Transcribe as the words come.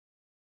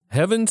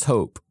Heaven's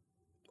Hope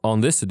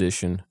on this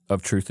edition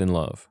of Truth and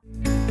Love.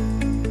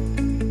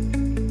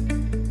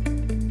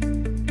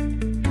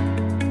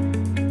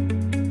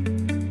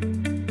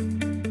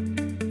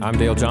 I'm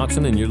Dale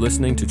Johnson, and you're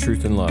listening to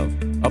Truth and Love,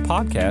 a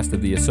podcast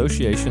of the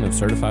Association of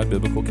Certified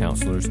Biblical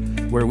Counselors,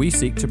 where we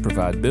seek to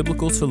provide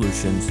biblical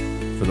solutions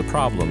for the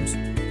problems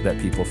that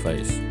people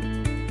face.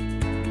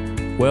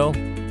 Well,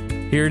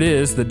 here it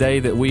is, the day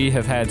that we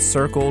have had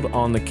circled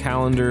on the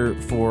calendar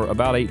for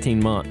about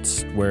 18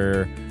 months,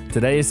 where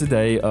today is the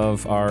day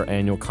of our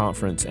annual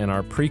conference and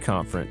our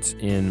pre-conference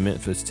in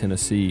Memphis,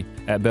 Tennessee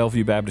at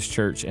Bellevue Baptist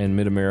Church and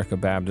Mid-America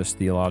Baptist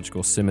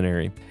Theological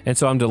Seminary. And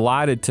so I'm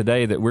delighted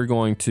today that we're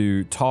going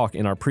to talk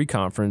in our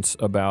pre-conference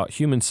about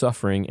human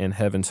suffering and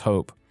heaven's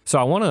hope. So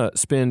I want to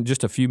spend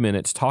just a few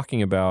minutes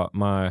talking about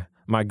my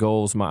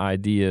goals, my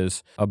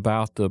ideas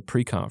about the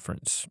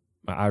pre-conference.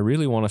 I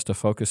really want us to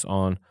focus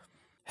on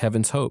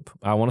heaven's hope.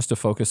 I want us to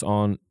focus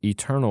on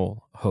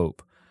eternal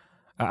hope.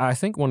 I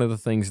think one of the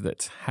things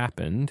that's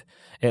happened,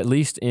 at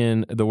least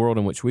in the world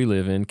in which we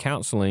live in,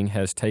 counseling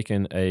has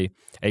taken a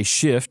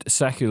shift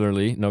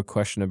secularly, no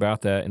question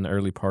about that, in the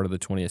early part of the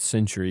 20th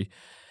century.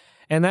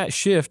 And that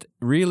shift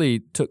really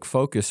took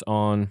focus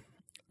on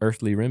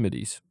earthly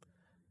remedies.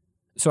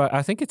 So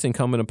I think it's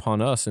incumbent upon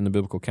us in the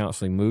biblical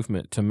counseling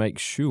movement to make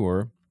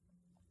sure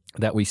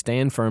that we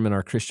stand firm in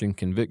our Christian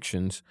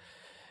convictions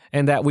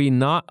and that we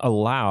not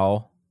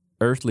allow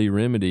earthly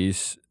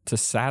remedies to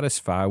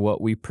satisfy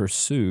what we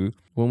pursue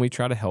when we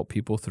try to help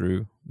people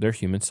through their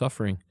human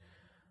suffering.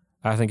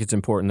 I think it's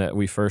important that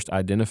we first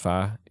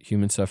identify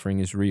human suffering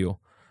is real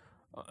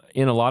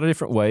in a lot of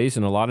different ways,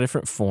 in a lot of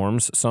different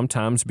forms,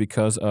 sometimes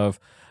because of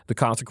the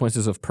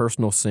consequences of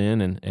personal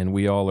sin, and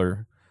we all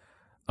are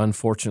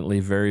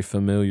unfortunately very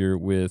familiar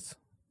with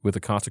the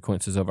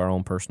consequences of our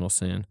own personal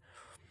sin.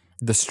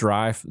 The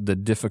strife, the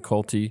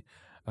difficulty,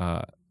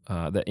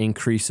 that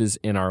increases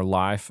in our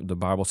life. The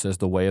Bible says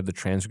the way of the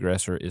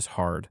transgressor is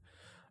hard.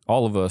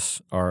 All of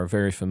us are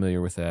very familiar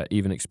with that,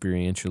 even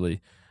experientially,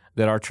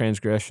 that our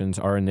transgressions,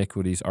 our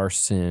iniquities, our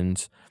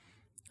sins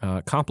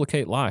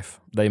complicate life.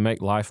 They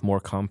make life more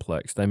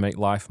complex. They make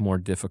life more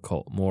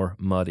difficult, more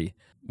muddy.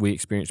 We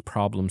experience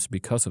problems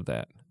because of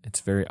that.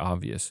 It's very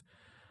obvious.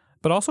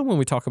 But also when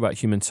we talk about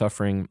human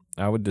suffering,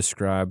 I would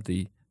describe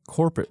the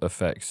corporate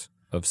effects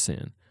of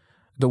sin,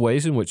 the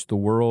ways in which the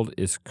world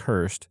is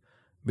cursed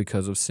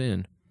because of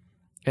sin.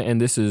 And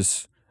this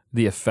is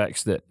the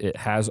effects that it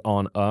has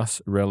on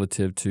us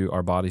relative to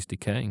our bodies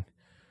decaying.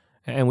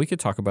 And we could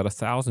talk about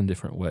 1,000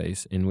 different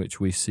ways in which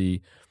we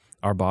see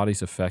our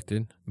bodies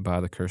affected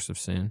by the curse of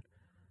sin.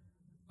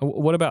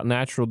 What about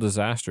natural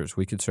disasters?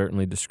 We could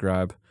certainly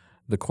describe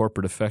the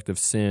corporate effect of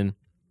sin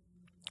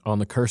on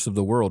the curse of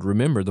the world.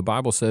 Remember, the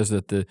Bible says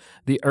that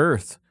the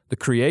earth, the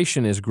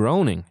creation, is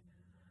groaning.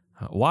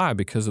 Why?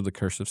 Because of the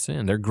curse of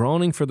sin. They're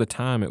groaning for the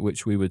time at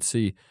which we would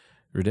see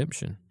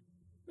redemption.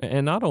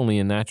 And not only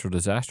in natural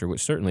disaster, which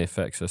certainly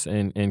affects us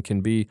and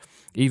can be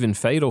even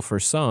fatal for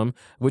some,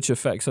 which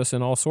affects us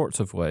in all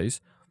sorts of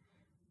ways,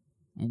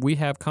 we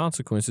have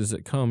consequences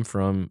that come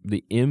from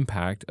the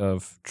impact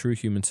of true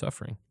human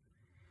suffering.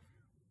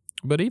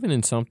 But even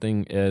in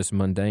something as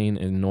mundane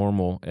and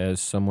normal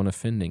as someone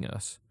offending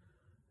us,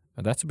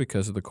 that's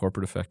because of the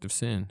corporate effect of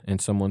sin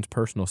and someone's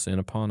personal sin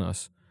upon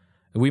us.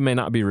 We may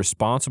not be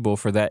responsible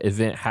for that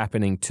event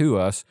happening to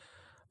us,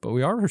 but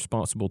we are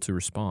responsible to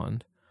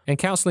respond. And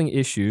counseling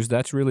issues,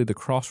 that's really the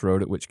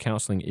crossroad at which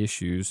counseling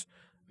issues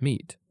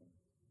meet,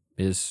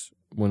 is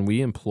when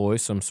we employ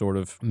some sort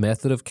of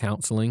method of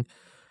counseling,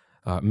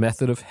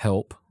 method of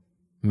help,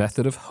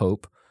 method of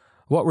hope.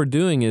 What we're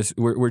doing is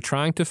we're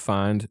trying to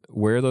find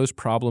where those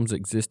problems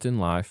exist in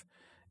life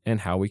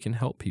and how we can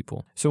help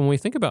people. So when we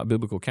think about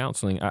biblical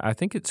counseling, I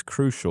think it's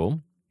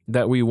crucial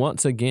that we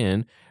once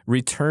again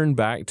return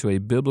back to a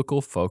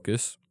biblical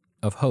focus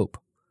of hope,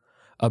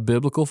 a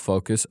biblical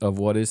focus of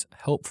what is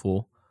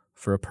helpful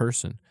for a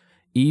person,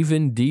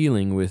 even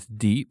dealing with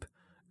deep,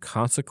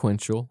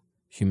 consequential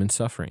human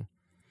suffering.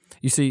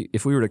 You see,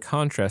 if we were to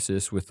contrast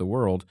this with the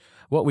world,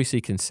 what we see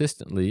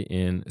consistently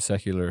in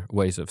secular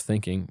ways of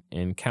thinking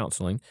and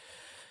counseling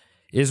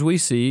is we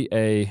see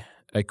a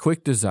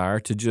quick desire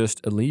to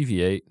just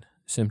alleviate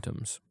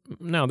symptoms.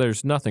 Now,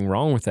 there's nothing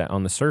wrong with that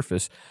on the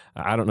surface.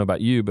 I don't know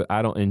about you, but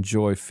I don't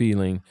enjoy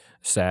feeling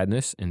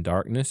sadness and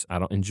darkness. I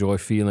don't enjoy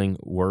feeling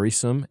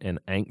worrisome and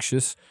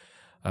anxious.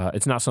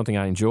 It's not something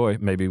I enjoy.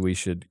 Maybe we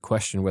should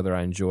question whether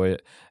I enjoy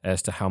it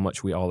as to how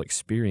much we all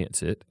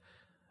experience it.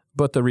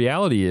 But the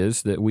reality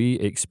is that we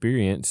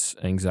experience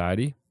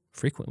anxiety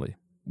frequently.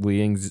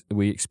 We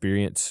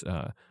experience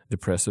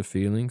depressive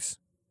feelings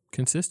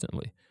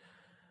consistently.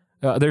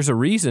 There's a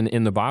reason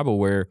in the Bible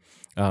where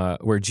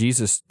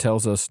Jesus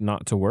tells us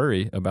not to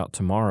worry about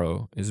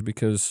tomorrow, is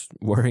because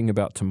worrying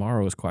about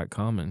tomorrow is quite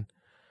common.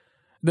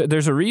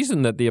 There's a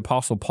reason that the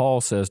Apostle Paul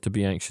says to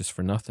be anxious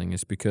for nothing,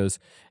 is because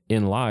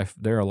in life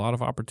there are a lot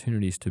of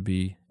opportunities to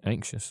be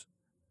anxious.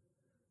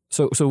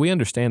 So we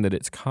understand that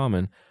it's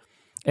common.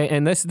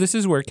 And this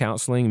is where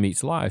counseling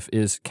meets life,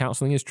 is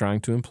counseling is trying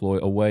to employ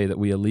a way that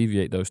we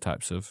alleviate those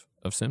types of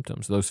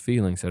symptoms, those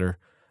feelings that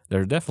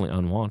are definitely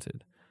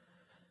unwanted.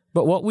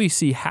 But what we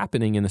see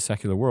happening in the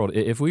secular world,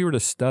 if we were to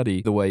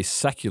study the way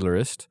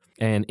secularists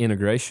and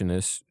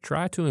integrationists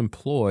try to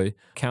employ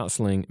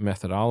counseling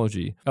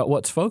methodology,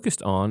 what's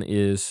focused on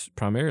is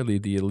primarily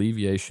the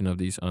alleviation of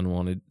these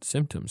unwanted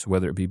symptoms,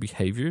 whether it be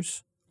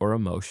behaviors or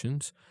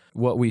emotions.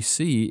 What we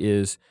see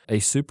is a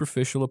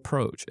superficial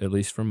approach, at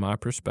least from my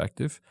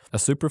perspective, a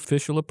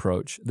superficial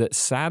approach that's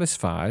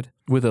satisfied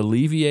with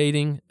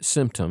alleviating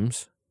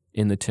symptoms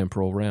in the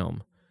temporal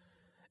realm.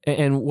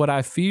 And what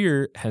I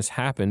fear has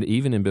happened,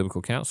 even in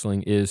biblical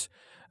counseling, is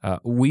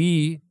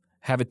we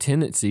have a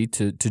tendency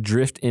to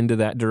drift into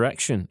that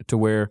direction, to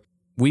where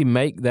we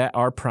make that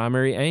our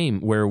primary aim,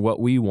 where what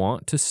we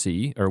want to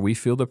see or we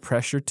feel the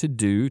pressure to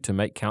do to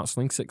make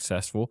counseling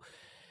successful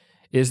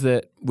is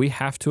that we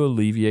have to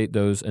alleviate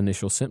those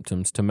initial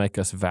symptoms to make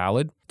us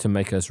valid, to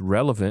make us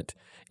relevant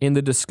in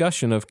the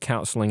discussion of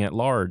counseling at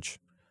large.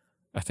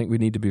 I think we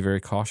need to be very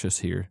cautious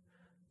here.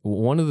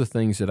 One of the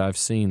things that I've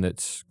seen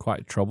that's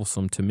quite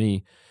troublesome to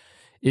me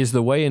is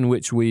the way in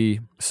which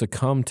we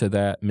succumb to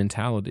that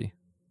mentality,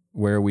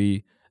 where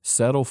we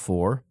settle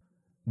for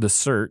the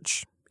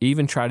search,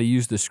 even try to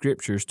use the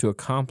scriptures to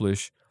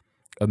accomplish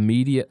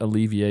immediate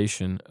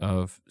alleviation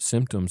of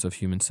symptoms of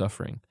human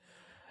suffering.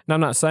 Now,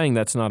 I'm not saying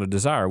that's not a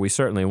desire. We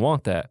certainly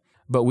want that.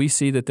 But we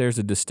see that there's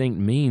a distinct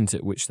means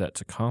at which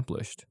that's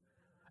accomplished.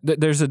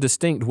 There's a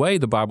distinct way,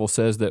 the Bible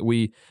says, that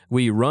we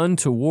run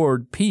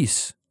toward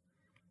peace,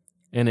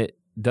 and it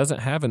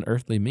doesn't have an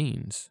earthly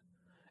means.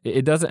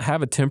 It doesn't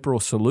have a temporal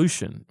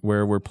solution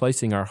where we're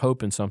placing our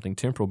hope in something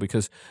temporal,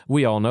 because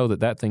we all know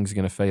that thing's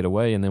going to fade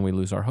away and then we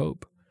lose our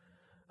hope.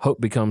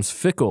 Hope becomes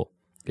fickle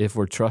if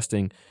we're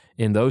trusting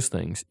in those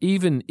things.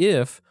 Even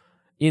if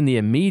in the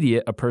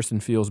immediate a person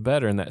feels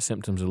better and that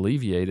symptom's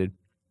alleviated,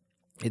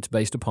 it's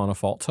based upon a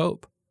false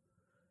hope.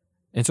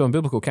 And so in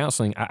biblical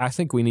counseling, I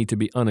think we need to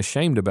be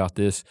unashamed about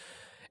this.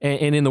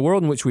 And in the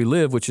world in which we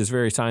live, which is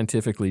very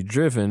scientifically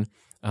driven,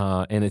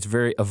 and it's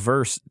very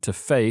averse to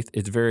faith,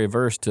 it's very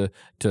averse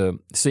to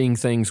seeing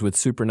things with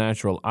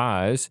supernatural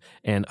eyes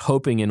and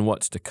hoping in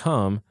what's to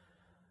come,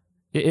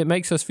 it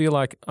makes us feel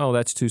like, oh,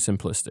 that's too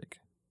simplistic.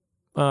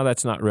 Oh,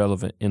 that's not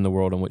relevant in the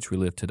world in which we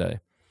live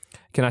today.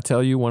 Can I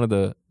tell you, one of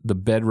the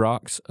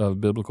bedrocks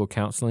of biblical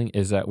counseling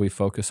is that we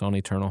focus on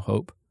eternal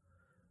hope,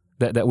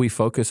 that we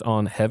focus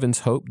on heaven's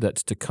hope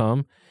that's to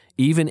come,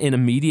 even in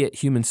immediate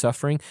human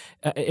suffering.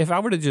 If I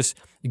were to just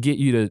get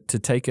you to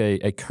take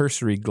a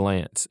cursory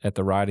glance at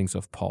the writings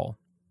of Paul,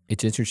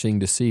 it's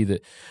interesting to see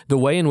that the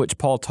way in which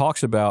Paul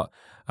talks about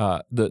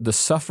the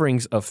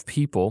sufferings of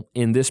people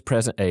in this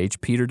present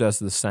age. Peter does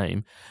the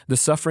same. The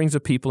sufferings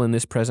of people in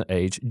this present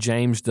age,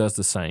 James does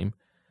the same.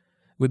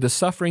 With the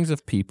sufferings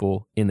of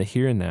people in the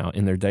here and now,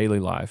 in their daily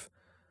life,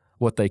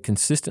 what they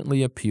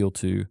consistently appeal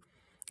to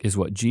is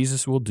what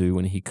Jesus will do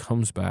when he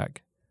comes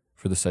back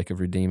for the sake of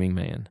redeeming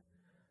man.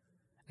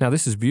 Now,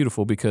 this is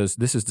beautiful because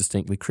this is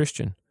distinctly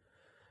Christian.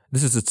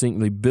 This is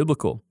distinctly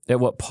biblical, at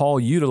what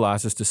Paul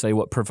utilizes to say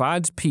what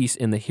provides peace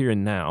in the here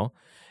and now.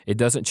 It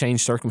doesn't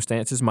change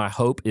circumstances. My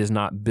hope is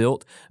not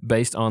built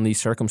based on these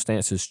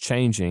circumstances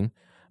changing.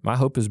 My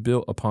hope is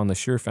built upon the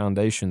sure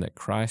foundation that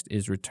Christ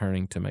is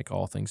returning to make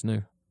all things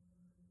new.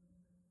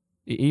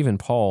 Even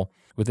Paul,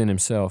 within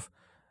himself,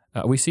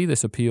 we see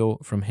this appeal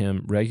from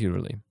him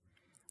regularly,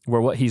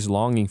 where what he's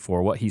longing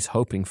for, what he's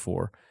hoping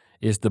for,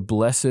 is the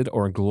blessed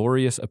or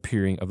glorious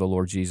appearing of the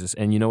Lord Jesus.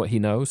 And you know what he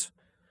knows?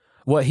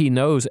 What he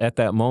knows at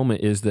that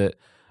moment is that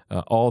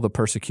all the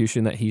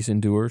persecution that he's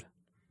endured,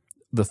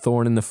 the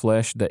thorn in the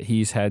flesh that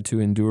he's had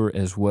to endure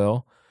as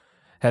well,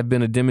 have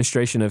been a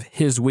demonstration of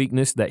his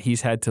weakness that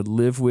he's had to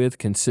live with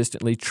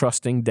consistently,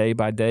 trusting day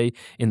by day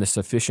in the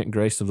sufficient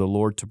grace of the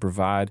Lord to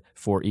provide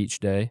for each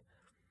day.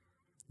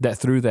 That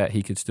through that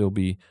he could still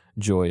be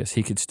joyous,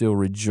 he could still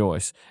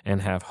rejoice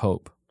and have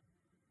hope.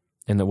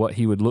 And that what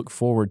he would look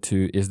forward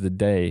to is the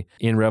day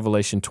in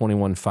Revelation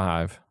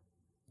 21:5,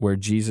 where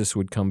Jesus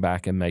would come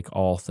back and make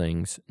all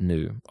things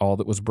new. All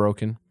that was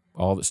broken,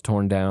 all that's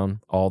torn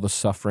down, all the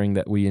suffering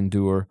that we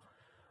endure,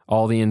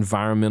 all the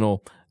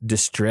environmental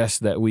distress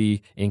that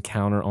we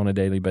encounter on a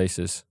daily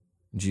basis.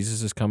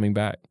 Jesus is coming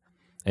back.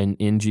 And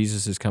in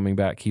Jesus' coming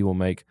back, he will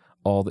make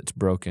all that's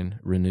broken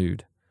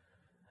renewed.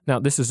 Now,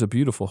 this is a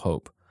beautiful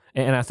hope.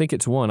 And I think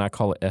it's one, I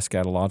call it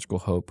eschatological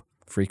hope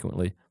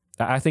frequently.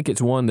 I think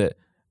it's one that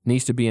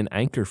needs to be an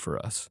anchor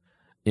for us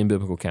in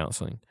biblical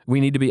counseling. We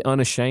need to be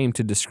unashamed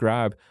to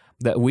describe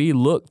that we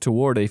look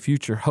toward a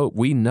future hope.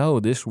 We know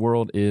this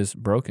world is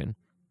broken.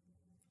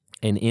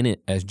 And in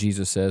it, as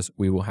Jesus says,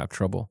 we will have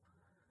trouble.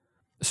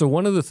 So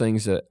one of the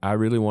things that I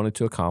really wanted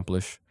to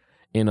accomplish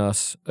in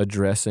us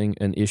addressing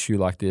an issue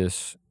like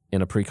this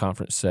in a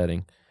pre-conference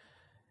setting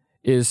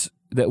is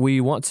that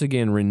we once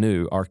again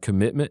renew our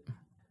commitment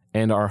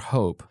and our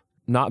hope,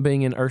 not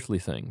being in earthly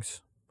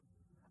things,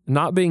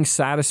 not being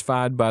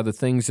satisfied by the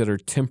things that are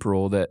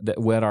temporal, that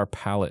whet our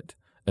palate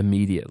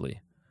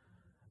immediately,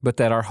 but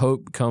that our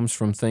hope comes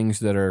from things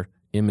that are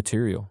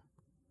immaterial,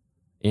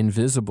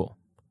 invisible,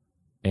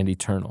 and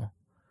eternal.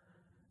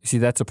 You see,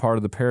 that's a part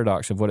of the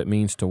paradox of what it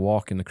means to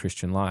walk in the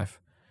Christian life,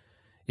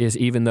 is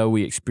even though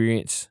we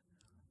experience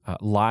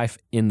life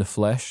in the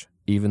flesh,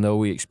 even though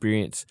we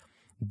experience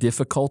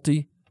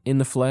difficulty in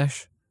the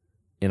flesh,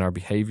 in our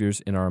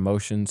behaviors, in our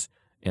emotions,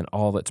 in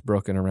all that's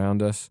broken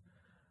around us,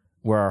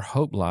 where our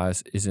hope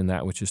lies is in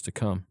that which is to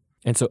come.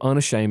 And so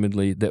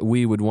unashamedly, that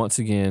we would once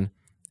again,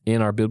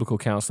 in our biblical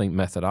counseling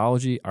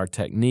methodology, our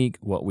technique,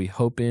 what we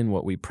hope in,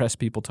 what we press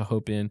people to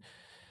hope in,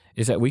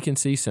 is that we can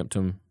see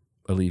symptom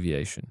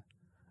alleviation.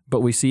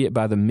 But we see it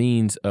by the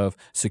means of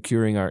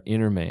securing our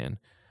inner man,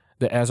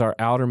 that as our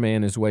outer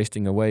man is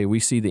wasting away, we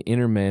see the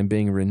inner man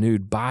being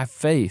renewed by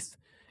faith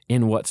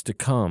in what's to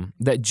come,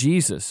 that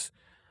Jesus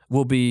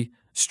will be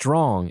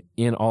strong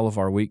in all of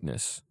our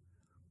weakness,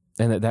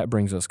 and that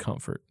brings us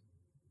comfort.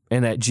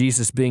 And that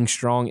Jesus being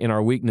strong in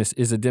our weakness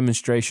is a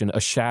demonstration,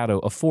 a shadow,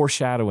 a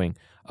foreshadowing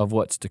of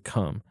what's to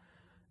come,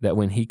 that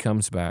when he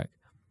comes back,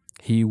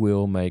 he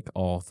will make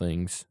all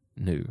things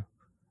new.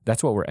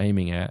 That's what we're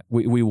aiming at.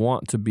 We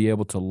want to be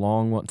able to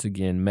long once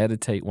again,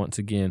 meditate once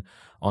again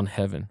on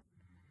heaven,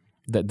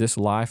 that this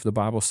life, the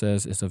Bible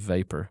says, is a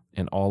vapor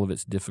and all of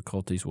its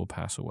difficulties will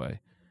pass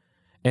away.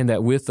 And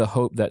that with the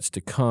hope that's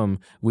to come,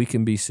 we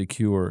can be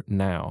secure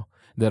now,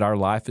 that our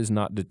life is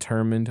not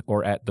determined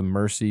or at the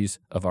mercies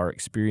of our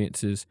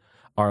experiences.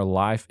 Our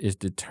life is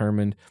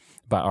determined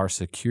by our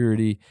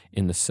security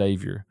in the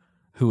Savior,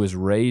 who is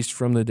raised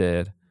from the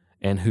dead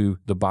and who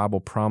the Bible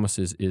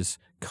promises is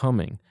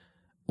coming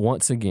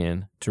once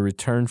again to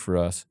return for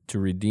us, to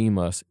redeem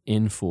us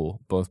in full,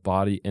 both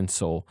body and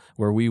soul,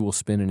 where we will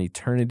spend an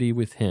eternity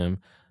with him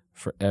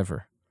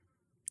forever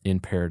in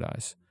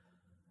paradise.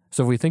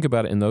 So if we think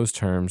about it in those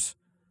terms,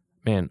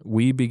 man,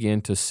 we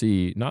begin to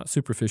see not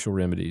superficial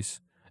remedies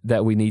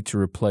that we need to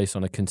replace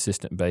on a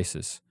consistent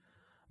basis,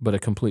 but a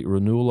complete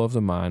renewal of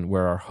the mind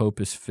where our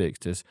hope is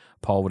fixed, as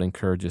Paul would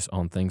encourage us,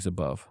 on things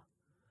above,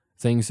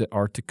 things that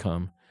are to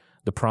come,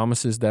 the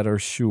promises that are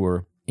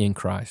sure in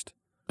Christ.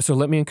 So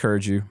let me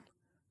encourage you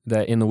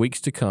that in the weeks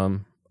to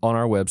come on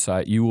our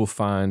website, you will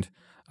find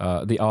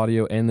the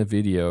audio and the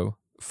video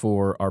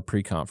for our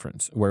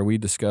pre-conference where we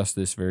discuss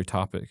this very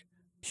topic,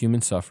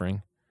 human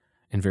suffering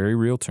in very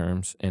real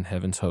terms and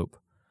heaven's hope.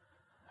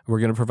 We're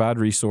going to provide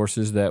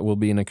resources that will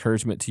be an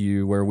encouragement to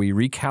you where we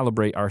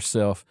recalibrate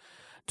ourselves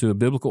to a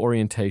biblical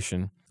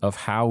orientation of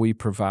how we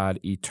provide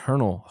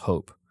eternal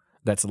hope,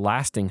 that's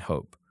lasting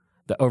hope,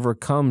 that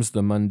overcomes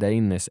the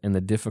mundaneness and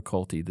the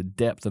difficulty, the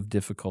depth of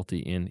difficulty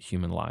in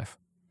human life.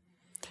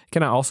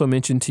 Can I also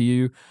mention to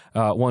you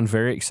one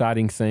very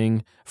exciting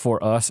thing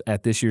for us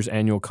at this year's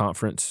annual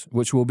conference,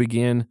 which will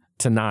begin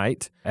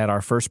tonight at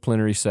our first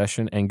plenary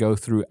session and go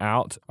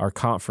throughout our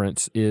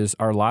conference, is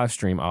our live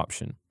stream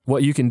option.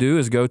 What you can do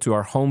is go to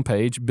our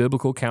homepage,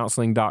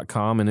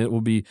 biblicalcounseling.com, and it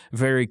will be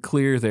very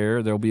clear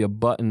there. There'll be a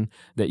button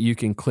that you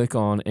can click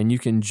on, and you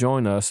can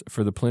join us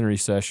for the plenary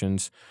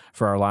sessions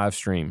for our live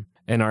stream.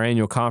 In our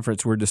annual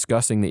conference, we're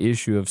discussing the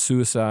issue of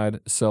suicide,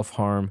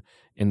 self-harm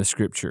in the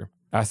Scripture.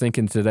 I think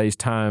in today's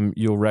time,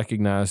 you'll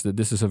recognize that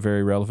this is a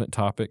very relevant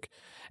topic,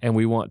 and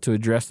we want to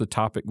address the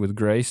topic with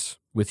grace,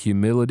 with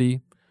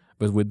humility,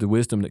 but with the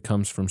wisdom that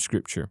comes from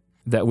Scripture,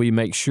 that we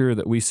make sure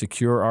that we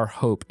secure our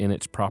hope in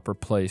its proper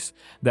place,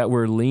 that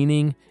we're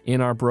leaning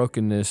in our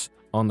brokenness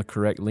on the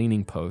correct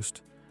leaning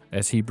post,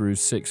 as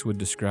Hebrews 6 would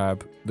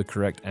describe the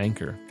correct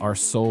anchor. Our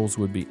souls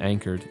would be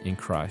anchored in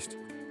Christ.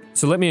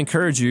 So let me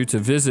encourage you to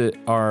visit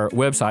our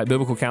website,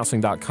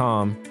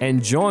 biblicalcounseling.com,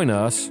 and join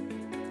us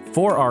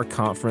for our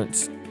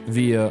conference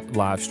via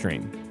live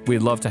stream. We'd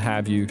love to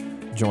have you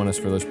join us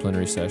for those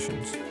plenary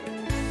sessions.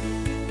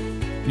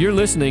 You're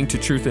listening to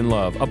Truth in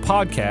Love, a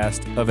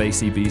podcast of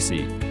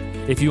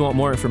ACBC. If you want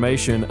more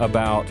information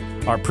about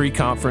our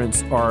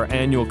pre-conference or our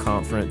annual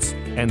conference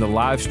and the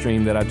live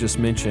stream that I just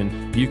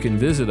mentioned, you can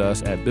visit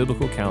us at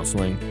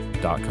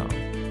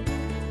biblicalcounseling.com.